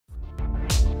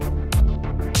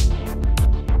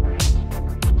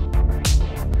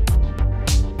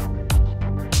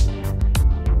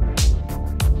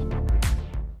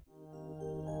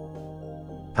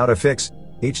How to fix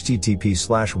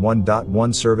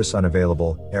HTTP/1.1 service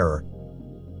unavailable error.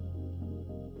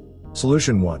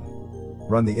 Solution 1.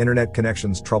 Run the Internet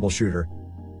Connections Troubleshooter.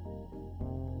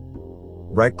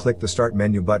 Right-click the Start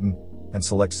menu button and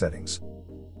select Settings.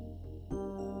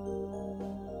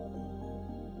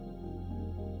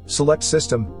 Select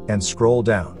System and scroll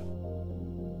down.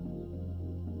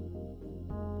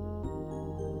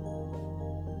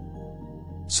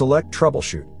 Select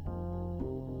Troubleshoot.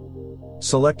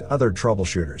 Select Other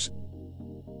Troubleshooters.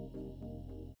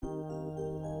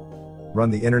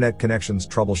 Run the Internet Connections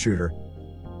Troubleshooter.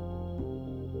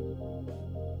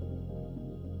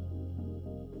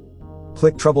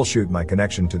 Click Troubleshoot my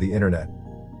connection to the Internet.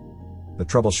 The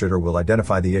troubleshooter will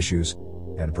identify the issues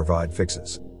and provide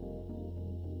fixes.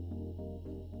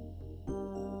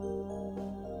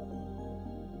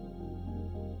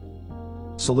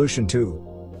 Solution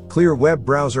 2. Clear web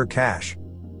browser cache.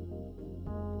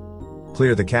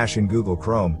 Clear the cache in Google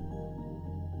Chrome.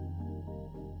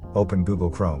 Open Google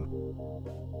Chrome.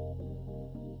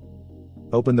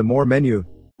 Open the More menu.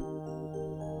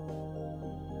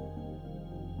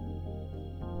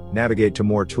 Navigate to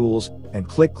More Tools and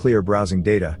click Clear Browsing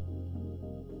Data.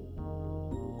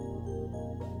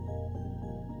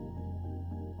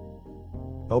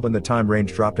 Open the Time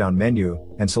Range drop-down menu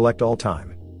and select All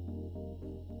Time.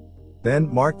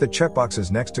 Then mark the checkboxes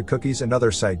next to cookies and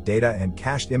other site data and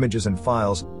cached images and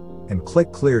files, and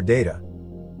click Clear Data.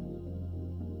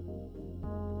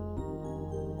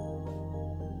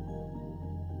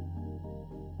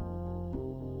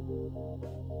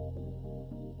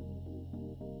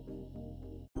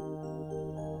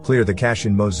 Clear the cache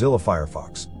in Mozilla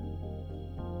Firefox.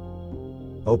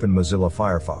 Open Mozilla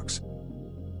Firefox.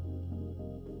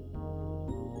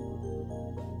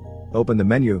 Open the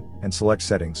menu and select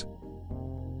Settings.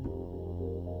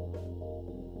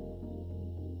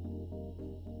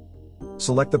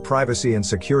 Select the Privacy and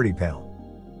Security panel.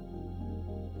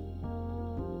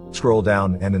 Scroll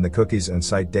down and in the Cookies and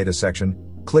Site Data section,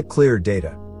 click Clear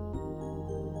Data.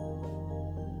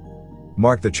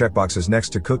 Mark the checkboxes next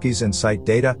to Cookies and Site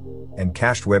Data and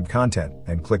Cached Web Content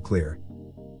and click Clear.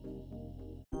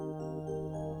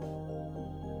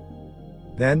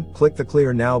 Then, click the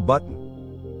Clear Now button.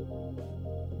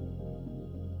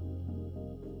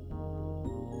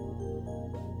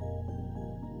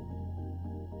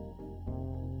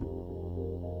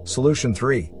 Solution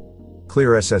 3.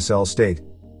 Clear SSL State.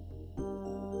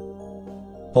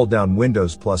 Hold down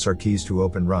Windows plus R keys to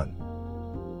open Run.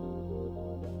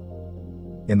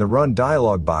 In the Run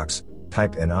dialog box,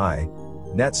 type NI,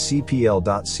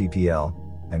 netcpl.cpl,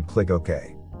 and click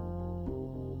OK.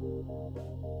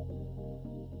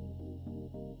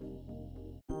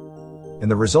 In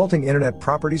the resulting Internet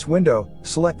Properties window,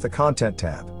 select the Content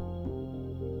tab.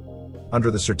 Under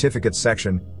the Certificates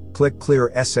section, click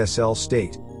Clear SSL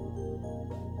State.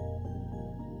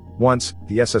 Once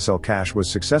the SSL cache was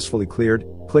successfully cleared,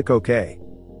 click OK.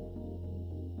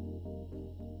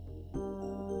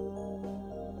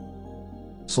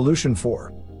 Solution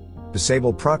 4.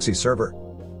 Disable Proxy Server.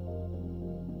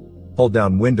 Hold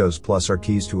down Windows plus R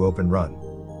keys to open Run.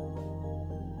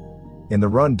 In the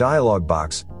Run dialog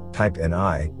box, type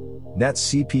NI,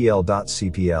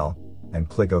 netcpl.cpl, and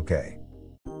click OK.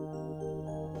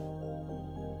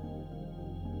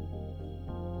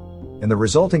 In the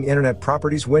resulting Internet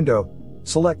Properties window,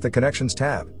 select the Connections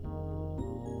tab.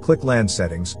 Click LAN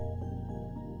Settings.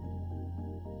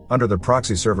 Under the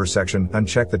Proxy Server section,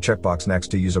 uncheck the checkbox next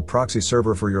to Use a proxy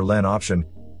server for your LAN option,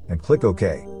 and click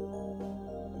OK.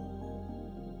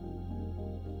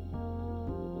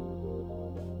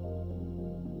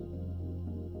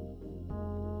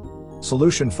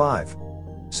 Solution 5.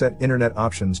 Set Internet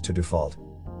options to default.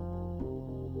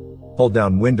 Hold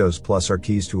down Windows plus R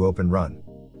keys to open Run.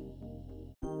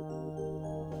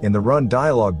 In the Run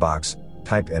dialog box,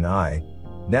 type NI,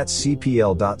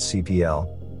 netcpl.cpl,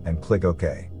 and click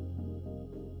OK.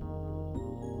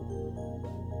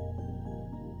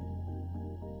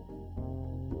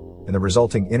 In the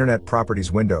resulting Internet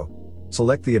Properties window,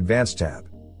 select the Advanced tab.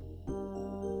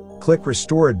 Click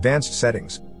Restore Advanced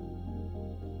Settings.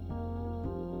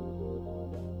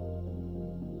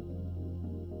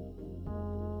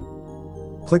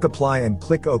 Click Apply and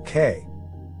click OK.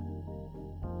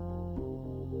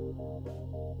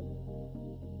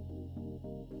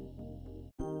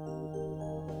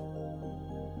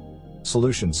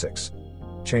 Solution 6.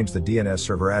 Change the DNS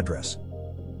server address.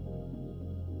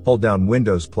 Hold down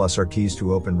Windows plus R keys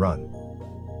to open Run.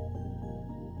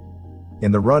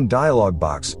 In the Run dialog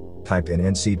box, type in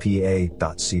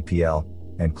ncpa.cpl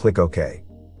and click OK.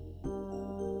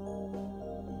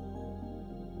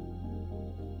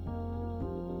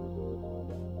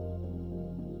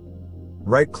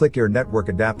 right-click your network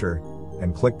adapter,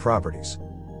 and click Properties.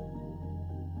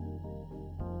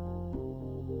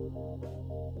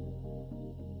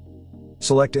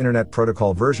 Select Internet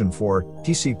Protocol version 4,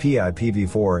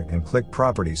 TCP/IPv4, and click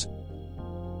Properties.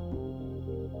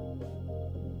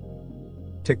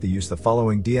 Tick the Use the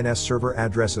following DNS server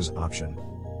addresses option.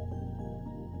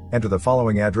 Enter the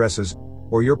following addresses,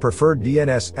 or your preferred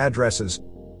DNS addresses.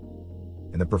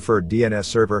 In the preferred DNS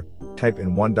server, type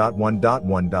in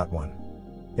 1.1.1.1.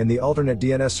 In the alternate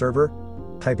DNS server,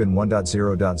 type in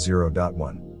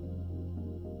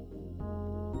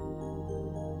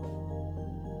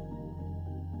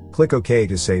 1.0.0.1. Click OK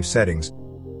to save settings.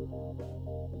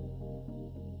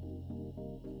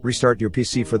 Restart your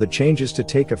PC for the changes to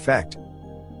take effect.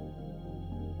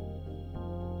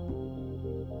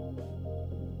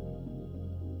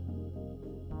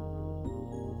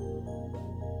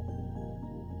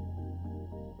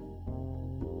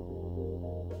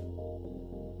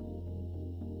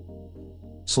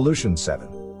 Solution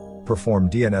 7. Perform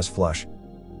DNS Flush.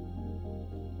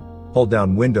 Hold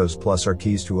down Windows plus R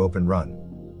keys to open Run.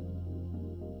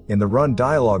 In the Run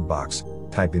dialog box,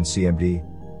 type in CMD,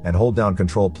 and hold down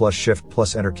Ctrl plus Shift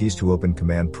plus Enter keys to open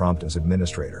Command Prompt as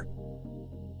administrator.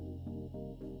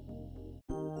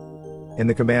 In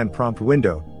the Command Prompt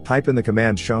window, type in the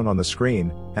command shown on the screen,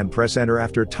 and press Enter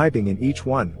after typing in each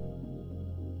one.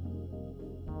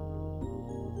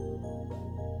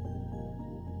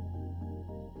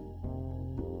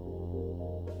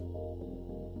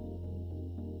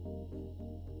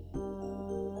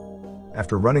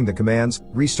 After running the commands,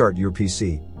 restart your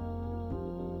PC.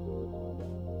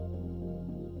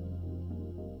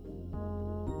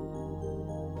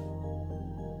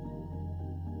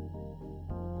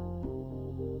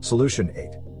 Solution 8.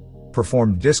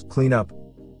 Perform disk cleanup.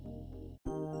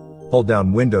 Hold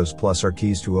down Windows plus R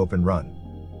keys to open Run.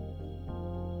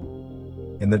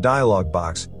 In the dialog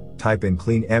box, type in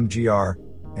clean mgr,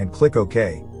 and click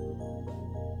OK.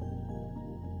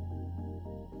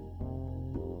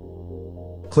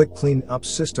 Click Clean Up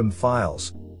System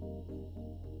Files.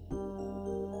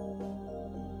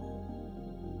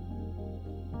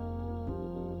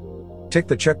 Tick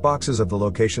the checkboxes of the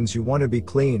locations you want to be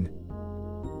cleaned.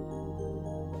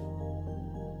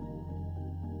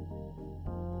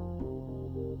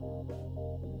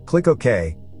 Click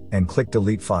OK, and click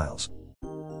Delete Files.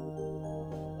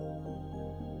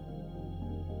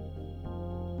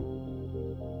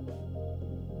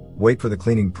 Wait for the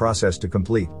cleaning process to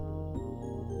complete.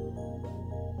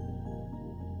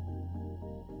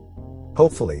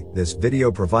 Hopefully, this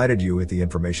video provided you with the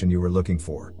information you were looking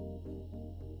for.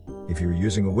 If you're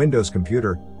using a Windows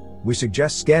computer, we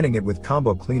suggest scanning it with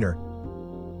Combo Cleaner.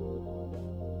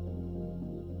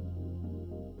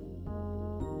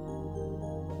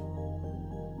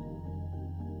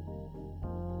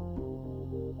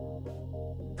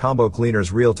 Combo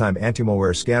Cleaner's real-time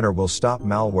anti-malware scanner will stop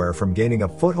malware from gaining a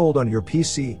foothold on your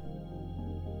PC.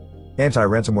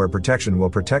 Anti-ransomware protection will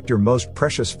protect your most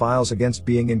precious files against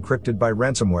being encrypted by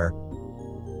ransomware.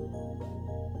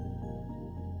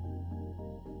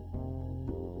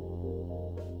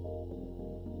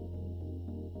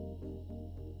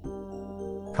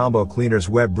 Combo Cleaner's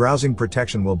web browsing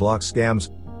protection will block scams,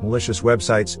 malicious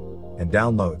websites, and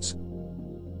downloads.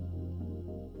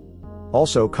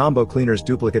 Also, Combo Cleaner's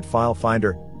duplicate file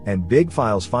finder and Big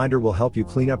Files Finder will help you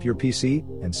clean up your PC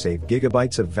and save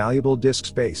gigabytes of valuable disk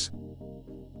space.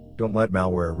 Don't let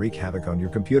malware wreak havoc on your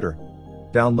computer.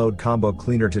 Download Combo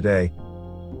Cleaner today.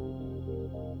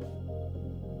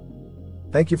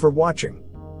 Thank you for watching.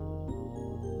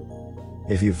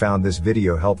 If you found this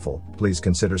video helpful, please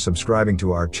consider subscribing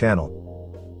to our channel.